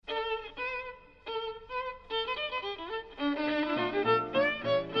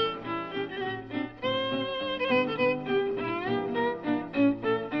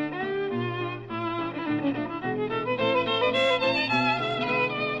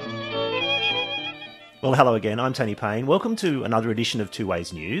Well, hello again. I'm Tony Payne. Welcome to another edition of Two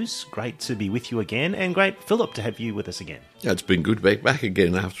Ways News. Great to be with you again, and great, Philip, to have you with us again. Yeah, it's been good to be back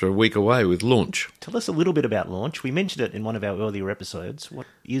again after a week away with Launch. Tell us a little bit about Launch. We mentioned it in one of our earlier episodes. What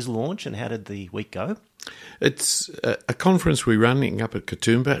is Launch, and how did the week go? It's a conference we're running up at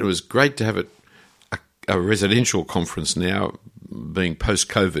Katoomba. It was great to have it a residential conference now, being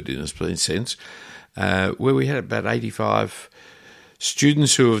post-COVID in a sense, where we had about 85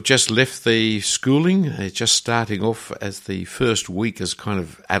 students who have just left the schooling. They're just starting off as the first week as kind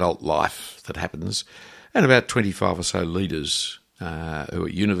of adult life that happens, and about 25 or so leaders who are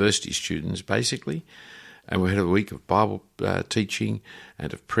university students, basically. And we had a week of Bible teaching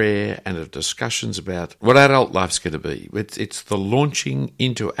and of prayer and of discussions about what adult life's going to be. It's the launching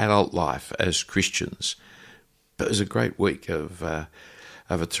into adult life as Christians. But it was a great week of a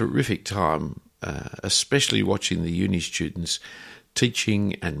terrific time, especially watching the uni students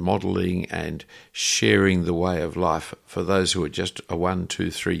teaching and modelling and sharing the way of life for those who are just 1,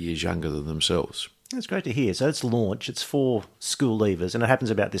 2, 3 years younger than themselves. That's great to hear. So it's Launch, it's for school leavers, and it happens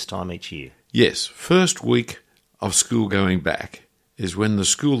about this time each year. Yes, first week of school going back is when the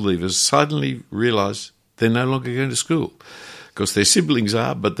school leavers suddenly realise they're no longer going to school, because their siblings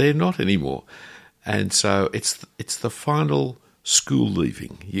are, but they're not anymore. And so it's the final school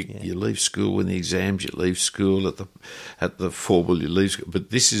leaving. You leave school when the exams, you leave school at the formal, you leave school.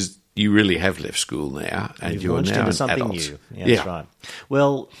 But this is, you really have left school now, and you are now an something adult. New. Yeah, that's right.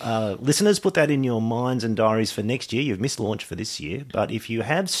 Well, listeners, put that in your minds and diaries for next year. You've missed Launch for this year, but if you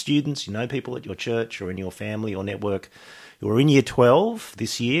have students, you know, people at your church or in your family or network who are in Year 12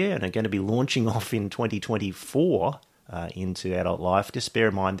 this year and are going to be launching off in 2024 into adult life, just bear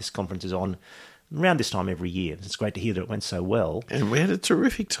in mind this conference is on around this time every year. It's great to hear that it went so well. And we had a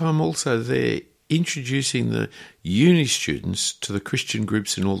terrific time also there introducing the uni students to the Christian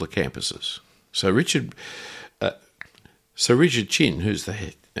groups in all the campuses. So Richard Chin, who's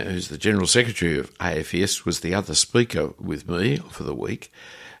the General Secretary of AFES, was the other speaker with me for the week,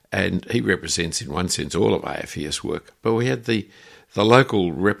 and he represents in one sense all of AFES work. But we had the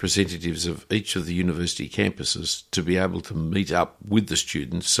local representatives of each of the university campuses to be able to meet up with the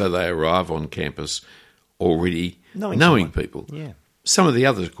students so they arrive on campus already knowing people. Yeah. Some of the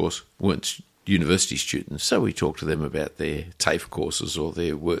others, of course, weren't university students, so we talked to them about their TAFE courses or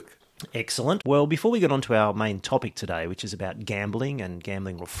their work. Excellent. Well, before we get on to our main topic today, which is about gambling and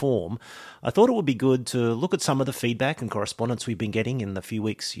gambling reform, I thought it would be good to look at some of the feedback and correspondence we've been getting in the few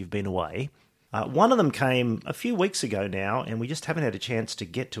weeks you've been away. One of them came a few weeks ago now, and we just haven't had a chance to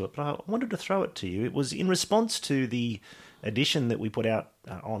get to it, but I wanted to throw it to you. It was in response to the edition that we put out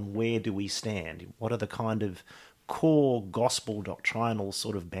on Where Do We Stand? What are the kind of core gospel doctrinal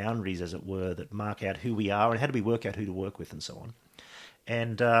sort of boundaries, as it were, that mark out who we are and how do we work out who to work with and so on.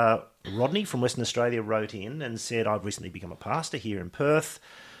 And Rodney from Western Australia wrote in and said, I've recently become a pastor here in Perth,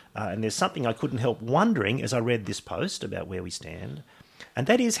 and there's something I couldn't help wondering as I read this post about where we stand. And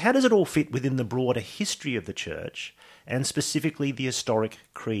that is, how does it all fit within the broader history of the church, and specifically the historic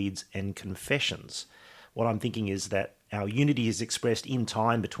creeds and confessions? What I'm thinking is that our unity is expressed in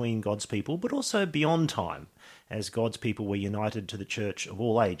time between God's people, but also beyond time, as God's people were united to the church of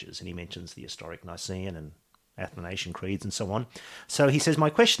all ages. And he mentions the historic Nicene and Athanasian creeds and so on. So he says, my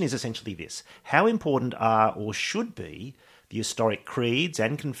question is essentially this: how important are or should be the historic creeds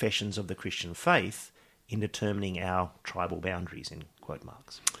and confessions of the Christian faith in determining our tribal boundaries, in quote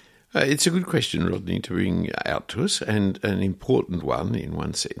marks? It's a good question, Rodney, to bring out to us, and an important one in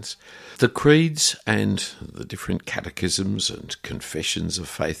one sense. The creeds and the different catechisms and confessions of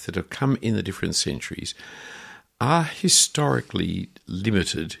faith that have come in the different centuries are historically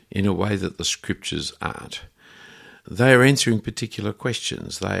limited in a way that the scriptures aren't. They are answering particular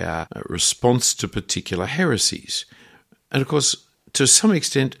questions. They are a response to particular heresies. And of course, to some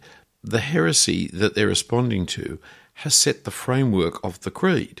extent, the heresy that they're responding to has set the framework of the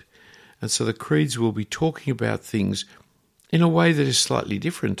creed. And so the creeds will be talking about things in a way that is slightly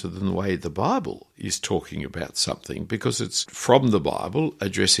different than the way the Bible is talking about something, because it's from the Bible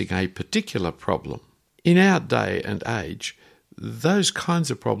addressing a particular problem. In our day and age, those kinds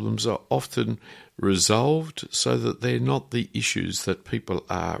of problems are often resolved so that they're not the issues that people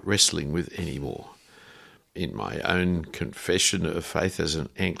are wrestling with anymore. In my own confession of faith as an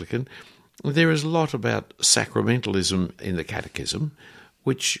Anglican, there is a lot about sacramentalism in the catechism,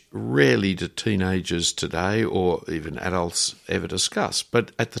 which rarely do teenagers today or even adults ever discuss.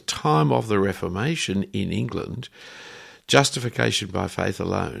 But at the time of the Reformation in England, justification by faith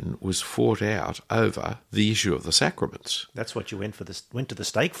alone was fought out over the issue of the sacraments. That's what you went to the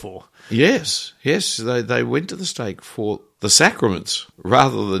stake for. Yes, they went to the stake for the sacraments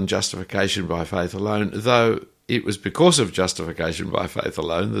rather than justification by faith alone, though it was because of justification by faith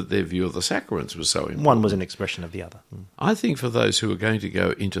alone that their view of the sacraments was so important. One was an expression of the other. I think for those who are going to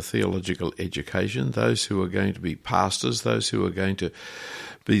go into theological education, those who are going to be pastors, those who are going to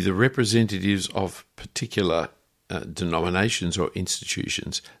be the representatives of particular denominations or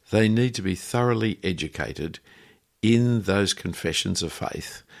institutions, they need to be thoroughly educated in those confessions of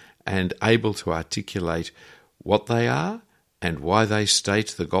faith and able to articulate what they are and why they state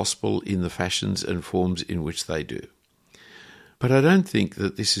the gospel in the fashions and forms in which they do. But I don't think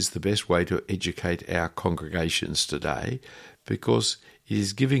that this is the best way to educate our congregations today, because it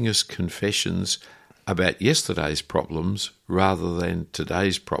is giving us confessions about yesterday's problems rather than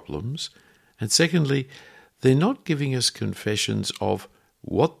today's problems. And secondly, they're not giving us confessions of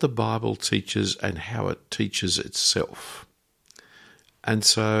what the Bible teaches and how it teaches itself. And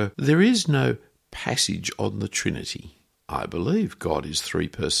so there is no passage on the Trinity. I believe God is three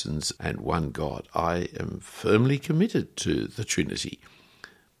persons and one God. I am firmly committed to the Trinity.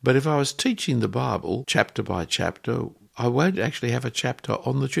 But if I was teaching the Bible chapter by chapter, I won't actually have a chapter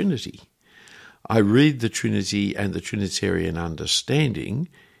on the Trinity. I read the Trinity and the Trinitarian understanding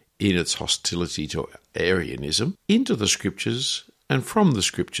in its hostility to Arianism into the Scriptures and from the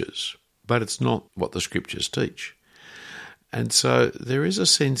Scriptures, but it's not what the Scriptures teach. And so there is a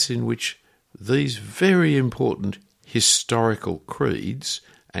sense in which these very important historical creeds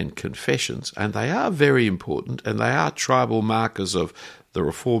and confessions, and they are very important, and they are tribal markers of the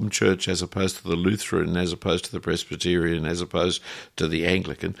Reformed Church as opposed to the Lutheran, as opposed to the Presbyterian, as opposed to the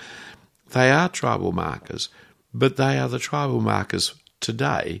Anglican. They are tribal markers, but they are the tribal markers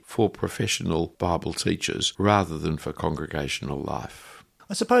today for professional Bible teachers rather than for congregational life.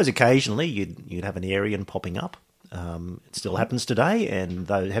 I suppose occasionally you'd have an Arian popping up. It still happens today, and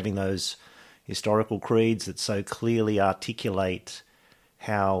having those historical creeds that so clearly articulate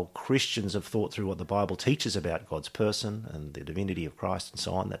how Christians have thought through what the Bible teaches about God's person and the divinity of Christ and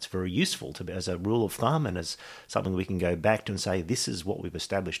so on. That's very useful as a rule of thumb and as something we can go back to and say, this is what we've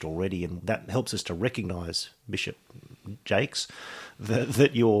established already, and that helps us to recognise, Bishop Jakes,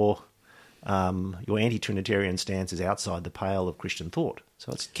 that your anti-Trinitarian stance is outside the pale of Christian thought.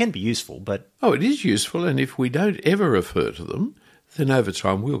 So it can be useful, but... Oh, it is useful, and if we don't ever refer to them, then over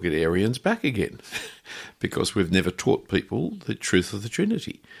time we'll get Arians back again because we've never taught people the truth of the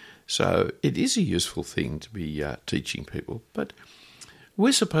Trinity. So it is a useful thing to be teaching people. But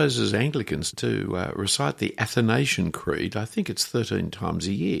we're supposed as Anglicans to recite the Athanasian Creed. I think it's 13 times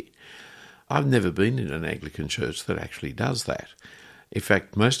a year. I've never been in an Anglican church that actually does that. In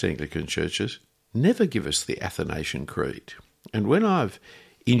fact, most Anglican churches never give us the Athanasian Creed. And when I've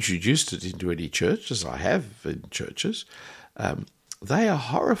introduced it into any church, as I have in churches, they are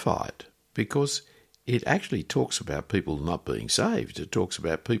horrified because it actually talks about people not being saved. It talks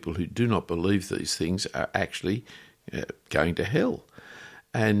about people who do not believe these things are actually going to hell.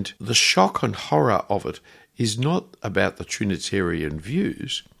 And the shock and horror of it is not about the Trinitarian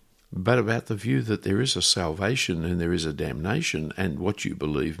views, but about the view that there is a salvation and there is a damnation, and what you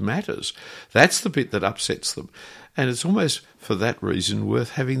believe matters. That's the bit that upsets them. And it's almost for that reason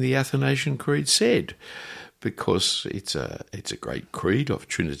worth having the Athanasian Creed said, because it's a great creed of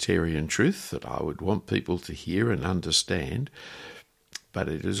Trinitarian truth that I would want people to hear and understand. But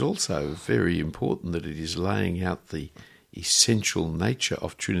it is also very important that it is laying out the essential nature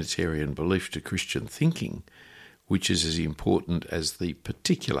of Trinitarian belief to Christian thinking, which is as important as the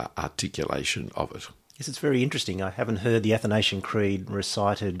particular articulation of it. Yes, it's very interesting. I haven't heard the Athanasian Creed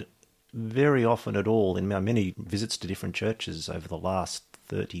recited very often at all in my many visits to different churches over the last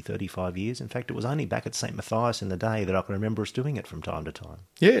 30, 35 years. In fact, it was only back at St. Matthias in the day that I can remember us doing it from time to time.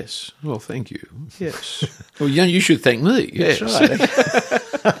 Yes. Well, thank you. Yes. Well, you should thank me. Yes.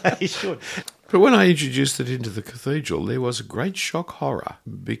 That's right. You should. But when I introduced it into the cathedral, there was a great shock horror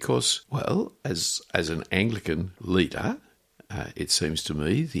because, well, as an Anglican leader, it seems to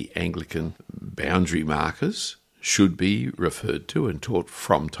me the Anglican boundary markers should be referred to and taught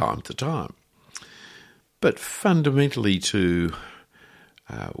from time to time. But fundamentally to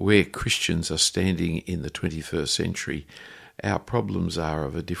where Christians are standing in the 21st century, our problems are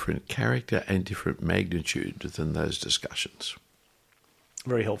of a different character and different magnitude than those discussions.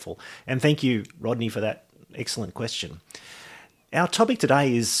 Very helpful. And thank you, Rodney, for that excellent question. Our topic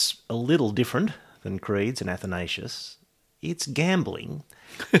today is a little different than creeds and Athanasius it's gambling.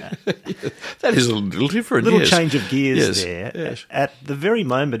 That is a little different. Little yes. change of gears Yes, there. yes. At the very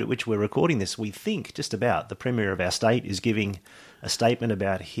moment at which we're recording this, we think just about the Premier of our state is giving a statement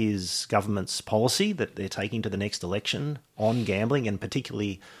about his government's policy that they're taking to the next election on gambling, and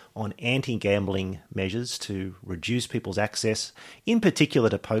particularly on anti-gambling measures to reduce people's access, in particular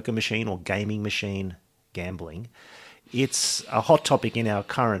to poker machine or gaming machine gambling. It's a hot topic in our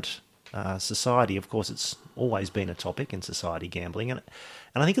current society. Of course, it's always been a topic in society, gambling. And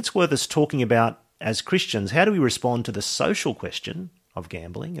I think it's worth us talking about, as Christians, how do we respond to the social question of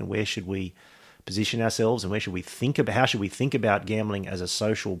gambling, and where should we position ourselves, and how should we think about gambling as a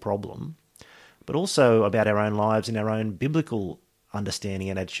social problem, but also about our own lives and our own biblical understanding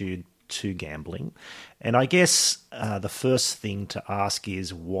and attitude to gambling. And I guess the first thing to ask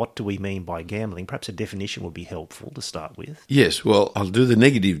is, what do we mean by gambling? Perhaps a definition would be helpful to start with. Yes, well, I'll do the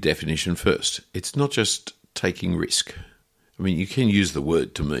negative definition first. It's not just taking risk. I mean, you can use the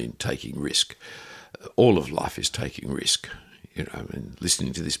word to mean taking risk. All of life is taking risk. You know, I mean,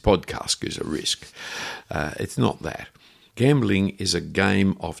 listening to this podcast is a risk. It's not that. Gambling is a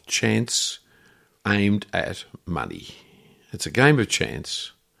game of chance aimed at money. It's a game of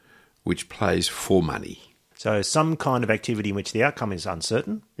chance which plays for money. So some kind of activity in which the outcome is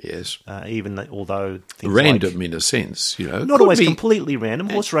uncertain. Yes. Although things random like, in a sense, you know. not always completely random.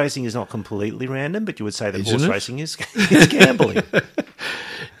 Horse racing is not completely random, but you would say that horse racing is gambling.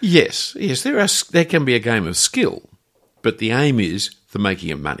 Yes, there can be a game of skill, but the aim is the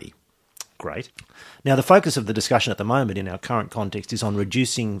making of money. Great. Now, the focus of the discussion at the moment in our current context is on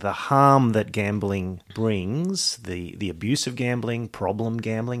reducing the harm that gambling brings, the abuse of gambling, problem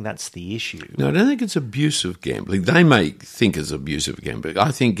gambling. That's the issue. No, I don't think it's abusive gambling. They may think it's abusive gambling.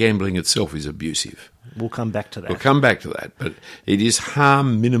 I think gambling itself is abusive. We'll come back to that. We'll come back to that, but it is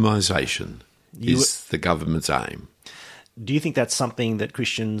harm minimisation is the government's aim. Do you think that's something that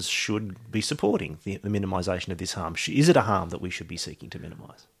Christians should be supporting, the minimisation of this harm? Is it a harm that we should be seeking to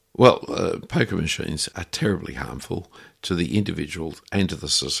minimise? Well, poker machines are terribly harmful to the individual and to the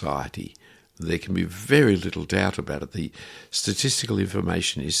society. There can be very little doubt about it. The statistical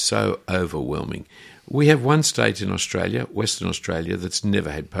information is so overwhelming. We have one state in Australia, Western Australia, that's never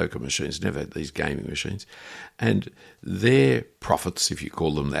had poker machines, never had these gaming machines, and their profits, if you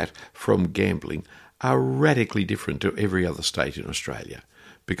call them that, from gambling are radically different to every other state in Australia,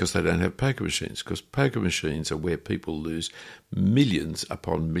 because they don't have poker machines, because poker machines are where people lose millions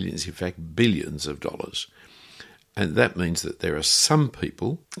upon millions, in fact billions of dollars. And that means that there are some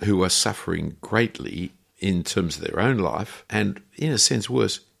people who are suffering greatly in terms of their own life, and in a sense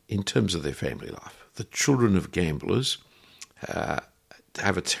worse, in terms of their family life. The children of gamblers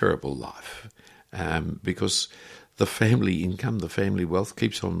have a terrible life because the family income, the family wealth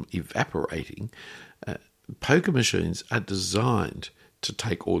keeps on evaporating. Poker machines are designed to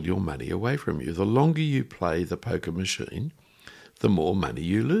take all your money away from you. The longer you play the poker machine, the more money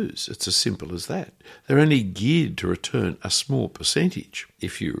you lose. It's as simple as that. They're only geared to return a small percentage.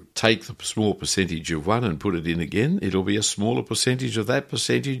 If you take the small percentage you've won and put it in again, it'll be a smaller percentage of that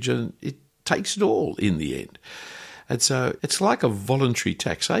percentage, and it takes it all in the end. And so it's like a voluntary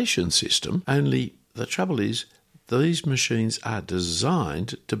taxation system, only the trouble is these machines are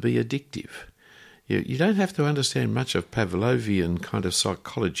designed to be addictive. You don't have to understand much of Pavlovian kind of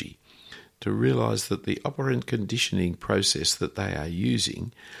psychology to realise that the operant conditioning process that they are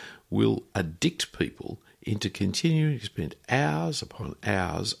using will addict people into continuing to spend hours upon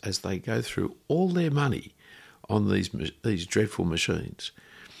hours as they go through all their money on these dreadful machines.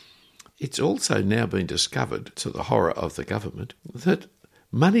 It's also now been discovered, to the horror of the government, that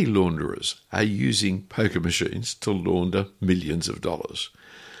money launderers are using poker machines to launder millions of dollars.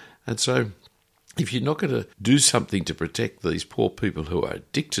 And so if you're not going to do something to protect these poor people who are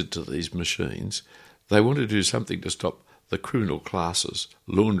addicted to these machines, they want to do something to stop the criminal classes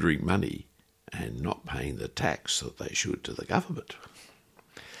laundering money and not paying the tax that they should to the government.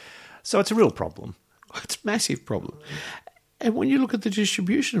 So it's a real problem. It's a massive problem. And when you look at the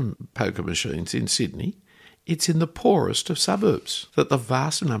distribution of poker machines in Sydney, it's in the poorest of suburbs that the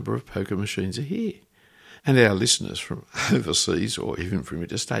vast number of poker machines are here. And our listeners from overseas or even from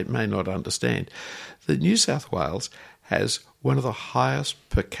interstate may not understand that New South Wales has one of the highest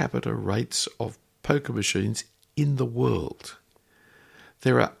per capita rates of poker machines in the world.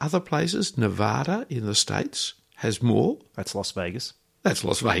 There are other places. Nevada in the States has more. That's Las Vegas. That's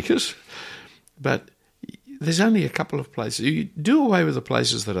Las Vegas. But there's only a couple of places. You do away with the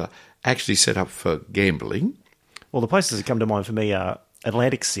places that are actually set up for gambling. Well, the places that come to mind for me are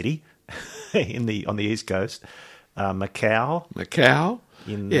Atlantic City on the East Coast, Macau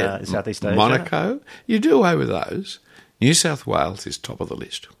in in Southeast Asia. Monaco. You do away with those. New South Wales is top of the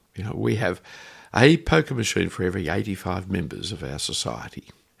list. We have a poker machine for every 85 members of our society.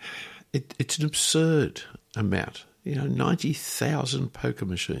 It's an absurd amount. 90,000 poker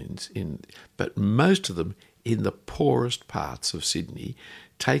machines but most of them in the poorest parts of Sydney,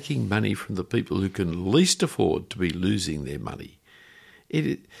 taking money from the people who can least afford to be losing their money.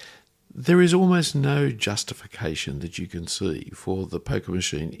 There is almost no justification that you can see for the poker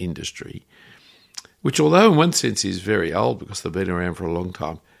machine industry, which, although in one sense is very old because they've been around for a long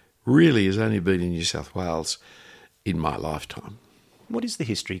time, really has only been in New South Wales in my lifetime. What is the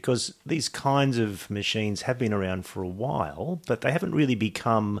history? Because these kinds of machines have been around for a while, but they haven't really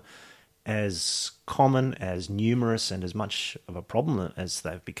become as common, as numerous, and as much of a problem as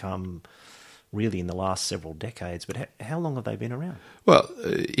they've become really in the last several decades. But how long have they been around? Well,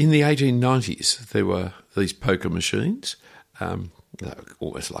 in the 1890s, there were these poker machines,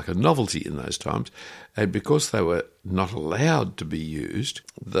 almost like a novelty in those times, and because they were not allowed to be used,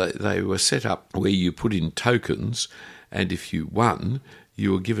 they were set up where you put in tokens, and if you won,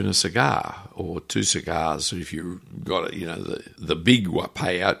 you were given a cigar or 2 cigars. If you got the big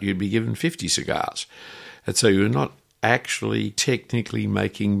payout, you'd be given 50 cigars. And so you're not actually technically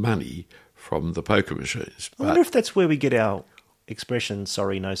making money from the poker machines. I wonder if that's where we get our expression,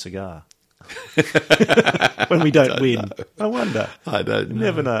 sorry, no cigar. When we don't win. Know. I wonder. I don't know.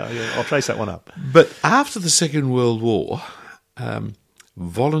 Never know. I'll trace that one up. But after the Second World War,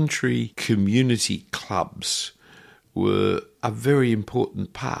 voluntary community clubs were a very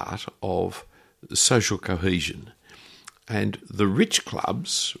important part of social cohesion. And the rich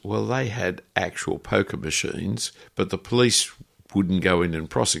clubs, well, they had actual poker machines, but the police wouldn't go in and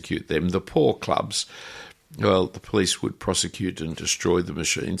prosecute them. The poor clubs, well, the police would prosecute and destroy the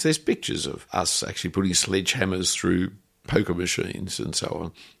machines. There's pictures of us actually putting sledgehammers through poker machines and so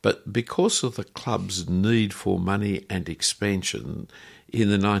on. But because of the club's need for money and expansion in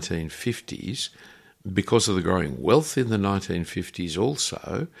the 1950s, because of the growing wealth in the 1950s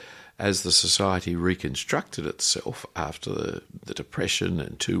also, as the society reconstructed itself after the Depression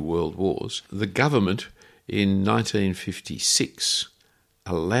and 2 world wars, the government in 1956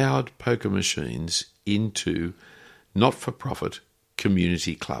 allowed poker machines into not-for-profit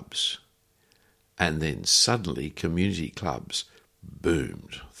community clubs. And then suddenly community clubs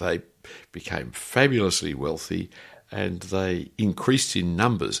boomed. They became fabulously wealthy and they increased in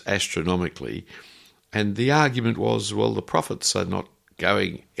numbers astronomically. And the argument was, well, the profits are not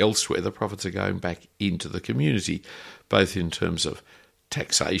going elsewhere. The profits are going back into the community, both in terms of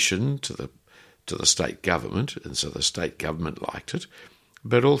taxation to the state government, and so the state government liked it,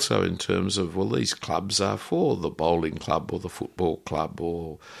 but also in terms of, well, these clubs are for the bowling club or the football club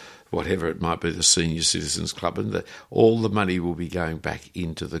or whatever it might be, the senior citizens club, and all the money will be going back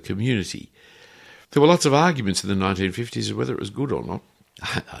into the community. There were lots of arguments in the 1950s of whether it was good or not.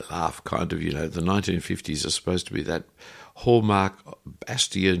 I laugh, kind of, the 1950s are supposed to be that hallmark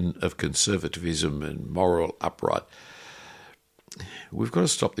bastion of conservatism and moral upright. We've got to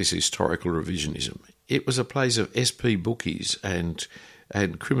stop this historical revisionism. It was a place of SP bookies and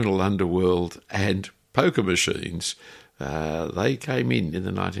criminal underworld and poker machines. They came in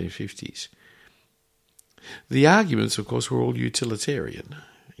the 1950s. The arguments, of course, were all utilitarian.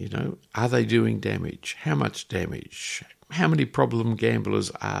 Are they doing damage? How much damage? How many problem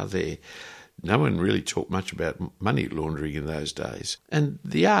gamblers are there? No one really talked much about money laundering in those days. And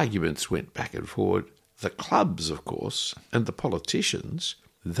the arguments went back and forward. The clubs, of course, and the politicians,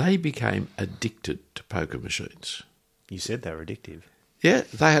 they became addicted to poker machines. You said they were addictive. Yeah,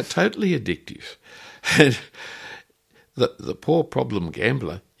 they are totally addictive. And the poor problem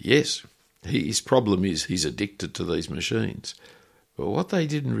gambler, yes, his problem is he's addicted to these machines. But what they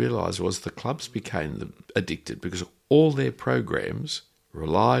didn't realise was the clubs became addicted because all their programs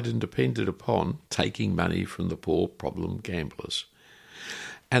relied and depended upon taking money from the poor problem gamblers.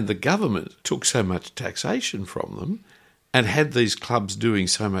 And the government took so much taxation from them and had these clubs doing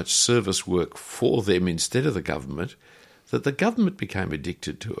so much service work for them instead of the government that the government became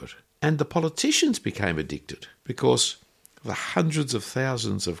addicted to it. And the politicians became addicted because the hundreds of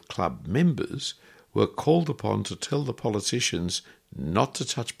thousands of club members were called upon to tell the politicians not to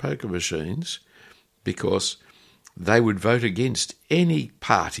touch poker machines because they would vote against any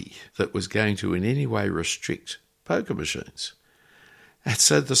party that was going to in any way restrict poker machines. And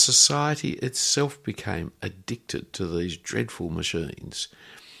so the society itself became addicted to these dreadful machines.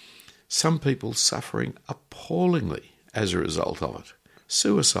 Some people suffering appallingly as a result of it.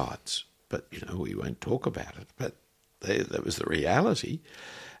 Suicides. But, we won't talk about it. But that was the reality.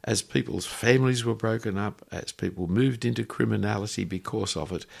 As people's families were broken up, as people moved into criminality because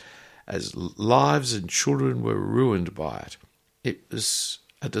of it, as lives and children were ruined by it. It was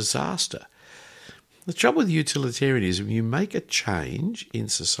a disaster. The trouble with utilitarianism, you make a change in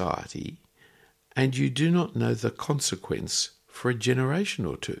society and you do not know the consequence for a generation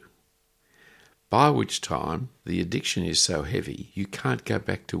or two, by which time the addiction is so heavy you can't go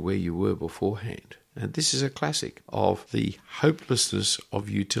back to where you were beforehand. And this is a classic of the hopelessness of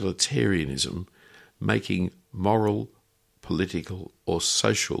utilitarianism making moral, political or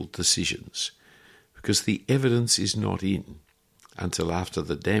social decisions, because the evidence is not in until after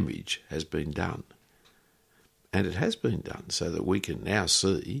the damage has been done. And it has been done, so that we can now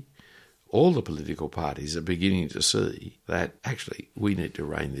see, all the political parties are beginning to see, that actually we need to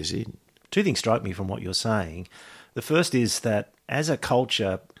rein this in. Two things strike me from what you're saying. The first is that as a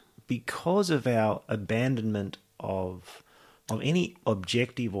culture, because of our abandonment of any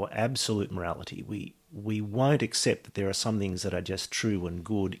objective or absolute morality, we won't accept that there are some things that are just true and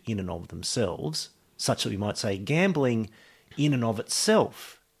good in and of themselves, such that we might say gambling in and of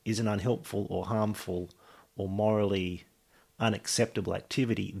itself is an unhelpful or harmful or morally unacceptable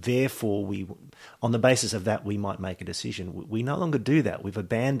activity. Therefore, on the basis of that, we might make a decision. We no longer do that. We've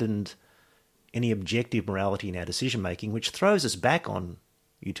abandoned any objective morality in our decision-making, which throws us back on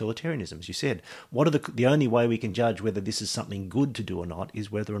utilitarianism, as you said. What are the only way we can judge whether this is something good to do or not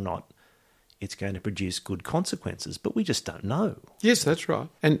is whether or not it's going to produce good consequences, but we just don't know. Yes, that's right.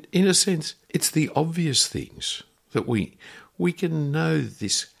 And in a sense, it's the obvious things that we can know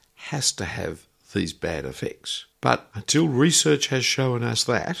this has to have these bad effects. But until research has shown us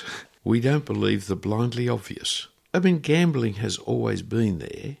that, we don't believe the blindly obvious. I mean, gambling has always been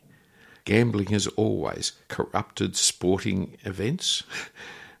there. Gambling has always corrupted sporting events,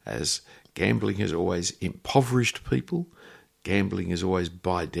 as gambling has always impoverished people. Gambling is always,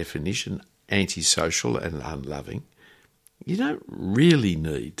 by definition, antisocial and unloving. You don't really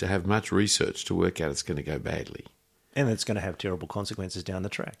need to have much research to work out it's going to go badly. And it's going to have terrible consequences down the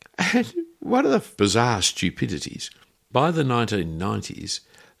track. And one of the bizarre stupidities, by the 1990s,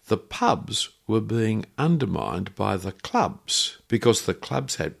 the pubs were being undermined by the clubs. Because the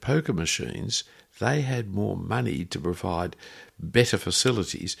clubs had poker machines, they had more money to provide better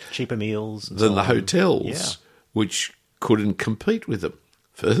facilities. Cheaper meals. Than the hotels, which couldn't compete with them.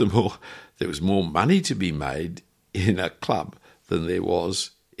 Furthermore, there was more money to be made in a club than there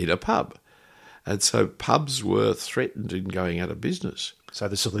was in a pub. And so pubs were threatened in going out of business. So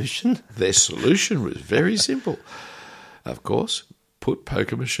the solution? Their solution was very simple. Of course, put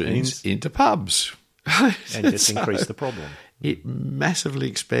poker machines into pubs. And just increase the problem. It massively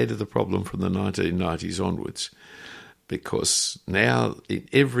expanded the problem from the 1990s onwards, because now in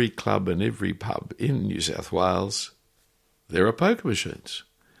every club and every pub in New South Wales, there are poker machines.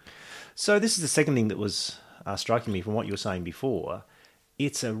 So this is the second thing that was striking me from what you were saying before.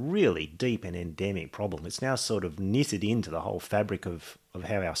 It's a really deep and endemic problem. It's now sort of knitted into the whole fabric of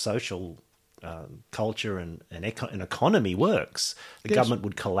how our social culture and economy works. The government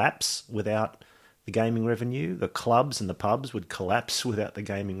would collapse without the gaming revenue. The clubs and the pubs would collapse without the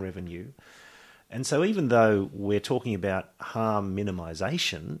gaming revenue. And so even though we're talking about harm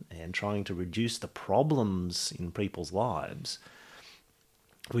minimisation and trying to reduce the problems in people's lives,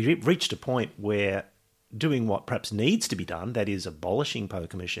 we've reached a point where doing what perhaps needs to be done, that is abolishing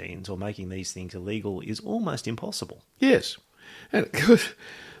poker machines or making these things illegal, is almost impossible. Yes. And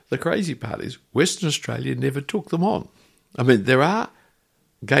the crazy part is Western Australia never took them on. I mean, there are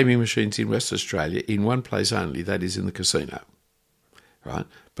gaming machines in Western Australia in one place only, that is in the casino, right?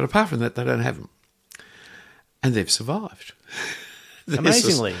 But apart from that, they don't have them. And they've survived.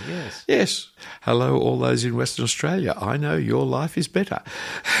 Amazingly, yes. Yes. Hello, all those in Western Australia. I know your life is better.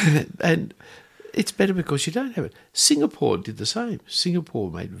 And it's better because you don't have it. Singapore did the same.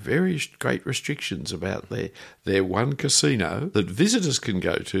 Singapore made very great restrictions about their one casino that visitors can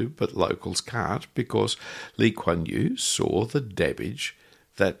go to, but locals can't, because Lee Kuan Yew saw the damage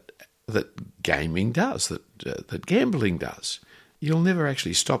that gaming does, that gambling does. You'll never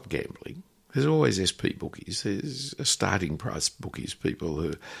actually stop gambling. There's always SP bookies. There's starting price bookies, people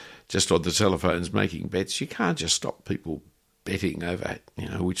who are just on the telephones making bets. You can't just stop people betting over,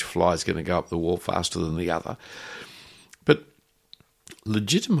 which fly is going to go up the wall faster than the other. But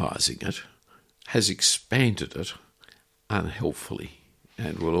legitimising it has expanded it unhelpfully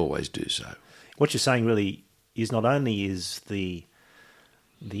and will always do so. What you're saying really is not only is the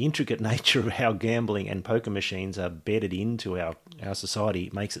intricate nature of how gambling and poker machines are bedded into our society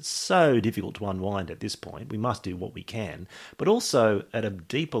makes it so difficult to unwind at this point. We must do what we can. But also, at a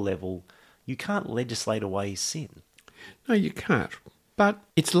deeper level, you can't legislate away sin. No, you can't. But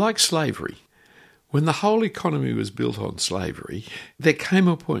it's like slavery. When the whole economy was built on slavery, there came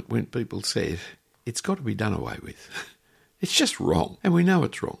a point when people said, it's got to be done away with. It's just wrong, and we know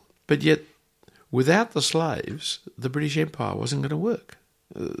it's wrong. But yet, without the slaves, the British Empire wasn't going to work.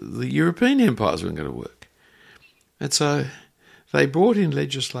 The European empires weren't going to work. And so they brought in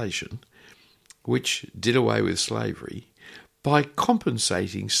legislation which did away with slavery by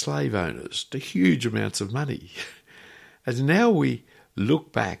compensating slave owners to huge amounts of money. And now we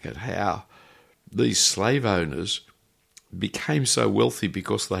look back at how these slave owners became so wealthy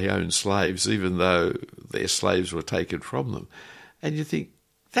because they owned slaves, even though their slaves were taken from them. And you think,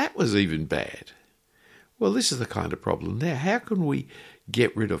 that was even bad. Well, this is the kind of problem now. How can we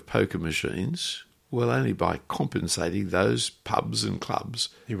get rid of poker machines? Well, only by compensating those pubs and clubs.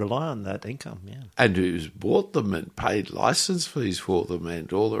 You rely on that income, yeah. And who's bought them and paid licence fees for them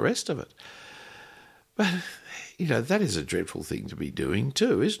and all the rest of it. But, that is a dreadful thing to be doing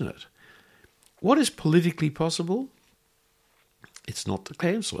too, isn't it? What is politically possible? It's not to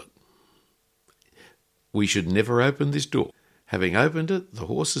cancel it. We should never open this door. Having opened it, the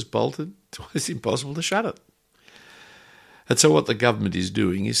horse has bolted. It's impossible to shut it. And so what the government is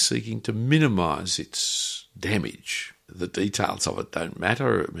doing is seeking to minimise its damage. The details of it don't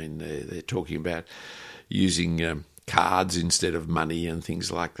matter. I mean, they're talking about using cards instead of money and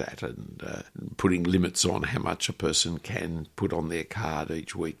things like that, and putting limits on how much a person can put on their card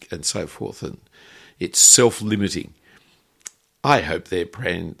each week and so forth. And it's self-limiting. I hope their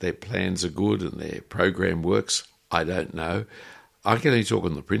plans are good and their program works. I don't know. I can only talk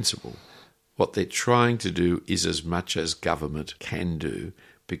on the principle. What they're trying to do is as much as government can do,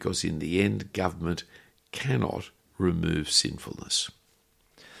 because in the end, government cannot remove sinfulness.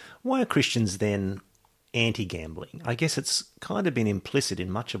 Why are Christians then anti-gambling? I guess it's kind of been implicit in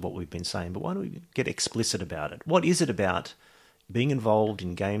much of what we've been saying, but why don't we get explicit about it? What is it about being involved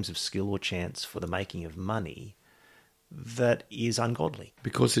in games of skill or chance for the making of money that is ungodly?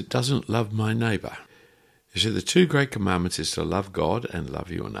 Because it doesn't love my neighbour. You see, the two great commandments is to love God and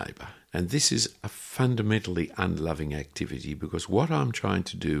love your neighbour. And this is a fundamentally unloving activity, because what I'm trying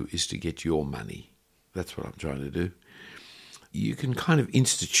to do is to get your money. That's what I'm trying to do. You can kind of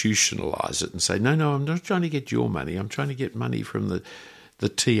institutionalise it and say, no, I'm not trying to get your money. I'm trying to get money from the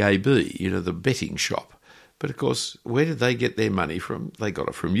TAB, the betting shop. But of course, where did they get their money from? They got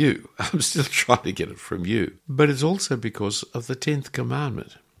it from you. I'm still trying to get it from you. But it's also because of the 10th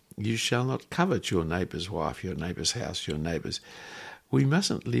commandment. You shall not covet your neighbour's wife, your neighbour's house, your neighbour's. We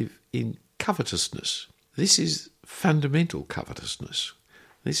mustn't live in covetousness. This is fundamental covetousness.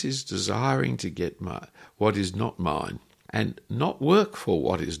 This is desiring to get what is not mine and not work for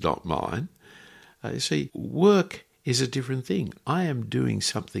what is not mine. You see, work is a different thing. I am doing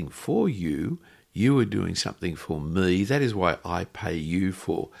something for you. You are doing something for me. That is why I pay you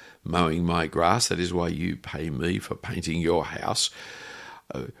for mowing my grass. That is why you pay me for painting your house.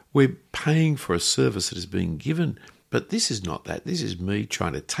 We're paying for a service that is being given. But this is not that. This is me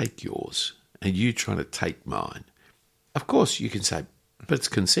trying to take yours and you trying to take mine. Of course, you can say, but it's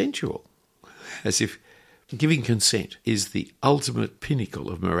consensual. As if giving consent is the ultimate pinnacle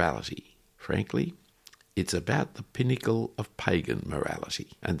of morality. Frankly, it's about the pinnacle of pagan morality.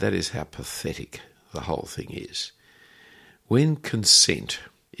 And that is how pathetic the whole thing is. When consent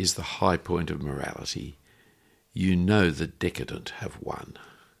is the high point of morality, you know the decadent have won.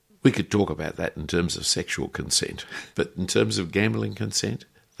 We could talk about that in terms of sexual consent, but in terms of gambling consent,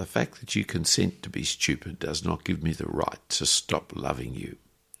 the fact that you consent to be stupid does not give me the right to stop loving you.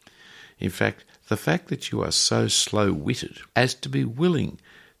 In fact, the fact that you are so slow-witted as to be willing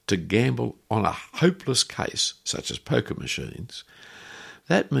to gamble on a hopeless case, such as poker machines,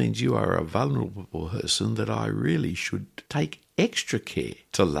 that means you are a vulnerable person that I really should take extra care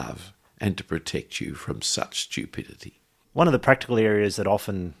to love and to protect you from such stupidity. One of the practical areas that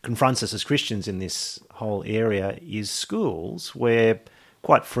often confronts us as Christians in this whole area is schools, where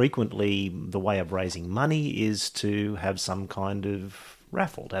quite frequently the way of raising money is to have some kind of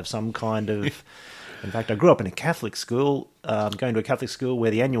raffle, to have some kind of... In fact, I grew up in a Catholic school, going to a Catholic school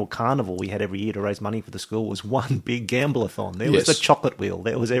where the annual carnival we had every year to raise money for the school was one big gamble-a-thon. There was the chocolate wheel.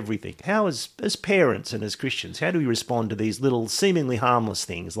 There was everything. How, as parents and as Christians, how do we respond to these little seemingly harmless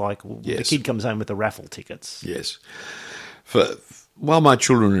things like the kid comes home with the raffle tickets? Yes. While my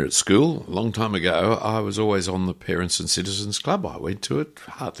children were at school, a long time ago, I was always on the Parents and Citizens Club. I went to it.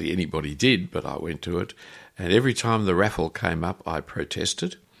 Hardly anybody did, but I went to it. And every time the raffle came up, I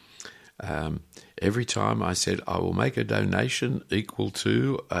protested. Every time I said, I will make a donation equal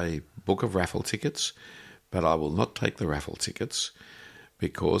to a book of raffle tickets, but I will not take the raffle tickets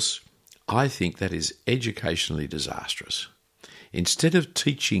because I think that is educationally disastrous. Instead of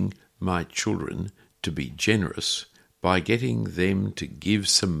teaching my children to be generous by getting them to give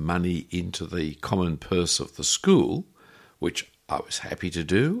some money into the common purse of the school, which I was happy to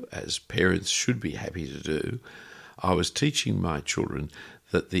do, as parents should be happy to do. I was teaching my children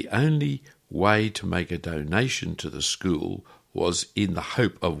that the only way to make a donation to the school was in the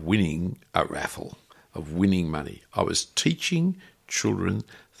hope of winning a raffle, of winning money. I was teaching children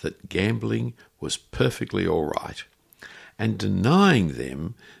that gambling was perfectly all right, and denying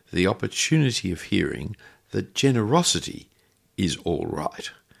them the opportunity of hearing that generosity is all right.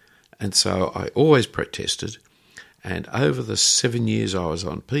 And so I always protested, and over the 7 years I was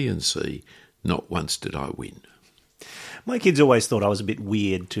on P&C, not once did I win. My kids always thought I was a bit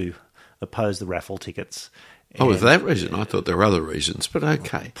weird to oppose the raffle tickets. Oh, for that reason? I thought there were other reasons, but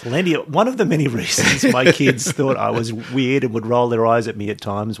okay. One of the many reasons my kids thought I was weird and would roll their eyes at me at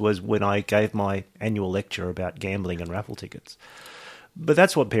times was when I gave my annual lecture about gambling and raffle tickets. But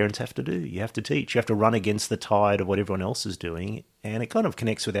that's what parents have to do. You have to teach. You have to run against the tide of what everyone else is doing. And it kind of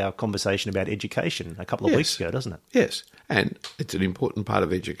connects with our conversation about education a couple of weeks ago, doesn't it? Yes. And it's an important part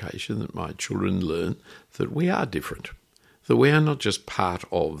of education that my children learn that we are different, that we are not just part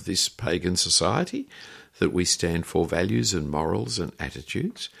of this pagan society, that we stand for values and morals and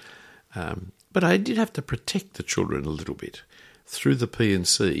attitudes. But I did have to protect the children a little bit through the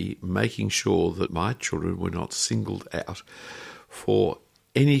P&C, making sure that my children were not singled out for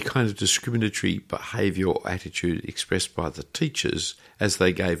any kind of discriminatory behaviour or attitude expressed by the teachers as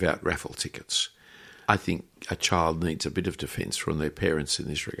they gave out raffle tickets. I think a child needs a bit of defence from their parents in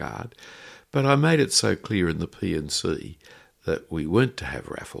this regard, but I made it so clear in the P&C that we weren't to have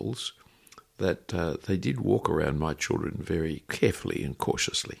raffles, that they did walk around my children very carefully and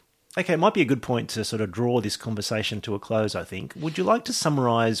cautiously. Okay, it might be a good point to sort of draw this conversation to a close, I think. Would you like to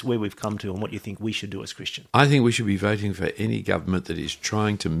summarise where we've come to and what you think we should do as Christians? I think we should be voting for any government that is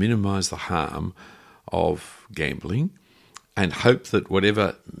trying to minimise the harm of gambling and hope that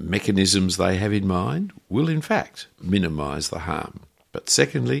whatever mechanisms they have in mind will in fact minimise the harm. But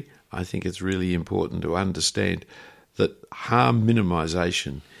secondly, I think it's really important to understand that harm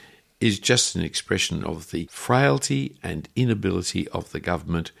minimisation is just an expression of the frailty and inability of the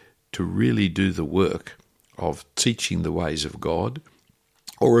government to really do the work of teaching the ways of God,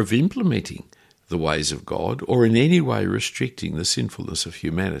 or of implementing the ways of God, or in any way restricting the sinfulness of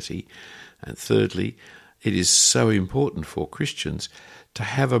humanity. And thirdly, it is so important for Christians to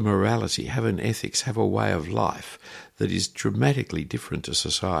have a morality, have an ethics, have a way of life that is dramatically different to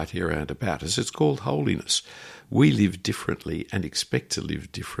society around about us. It's called holiness. We live differently and expect to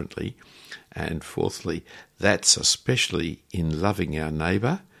live differently. And fourthly, that's especially in loving our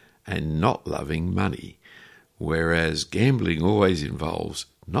neighbour and not loving money, whereas gambling always involves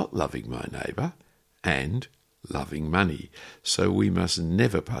not loving my neighbour and loving money. So we must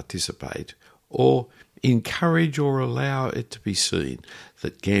never participate or encourage or allow it to be seen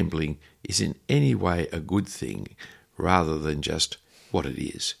that gambling is in any way a good thing rather than just what it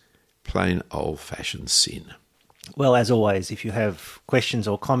is, plain old-fashioned sin. Well, as always, if you have questions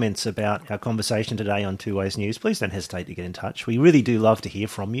or comments about our conversation today on Two Ways News, please don't hesitate to get in touch. We really do love to hear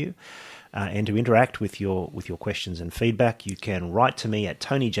from you and to interact with your questions and feedback. You can write to me at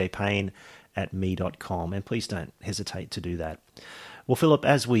tonyjpayne@me.com, and please don't hesitate to do that. Well, Philip,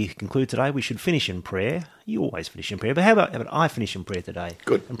 as we conclude today, we should finish in prayer. You always finish in prayer, but how about I finish in prayer today?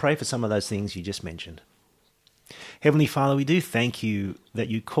 Good. And pray for some of those things you just mentioned. Heavenly Father, we do thank you that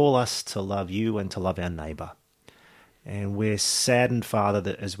you call us to love you and to love our neighbour. And we're saddened, Father,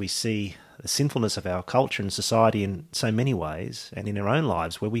 that as we see the sinfulness of our culture and society in so many ways, and in our own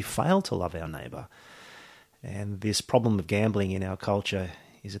lives, where we fail to love our neighbour. And this problem of gambling in our culture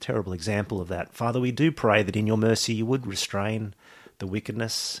is a terrible example of that. Father, we do pray that in your mercy you would restrain the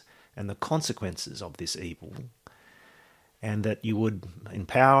wickedness and the consequences of this evil, and that you would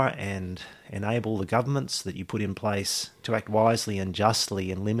empower and enable the governments that you put in place to act wisely and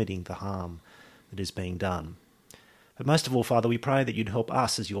justly in limiting the harm that is being done. But most of all, Father, we pray that you'd help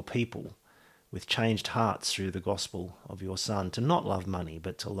us as your people with changed hearts through the gospel of your Son to not love money,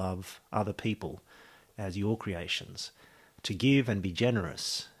 but to love other people as your creations, to give and be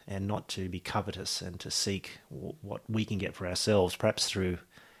generous and not to be covetous and to seek what we can get for ourselves, perhaps through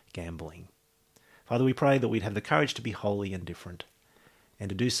gambling. Father, we pray that we'd have the courage to be holy and different, and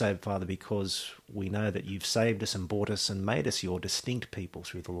to do so, Father, because we know that you've saved us and bought us and made us your distinct people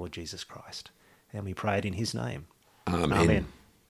through the Lord Jesus Christ. And we pray it in his name. Amen. Amen.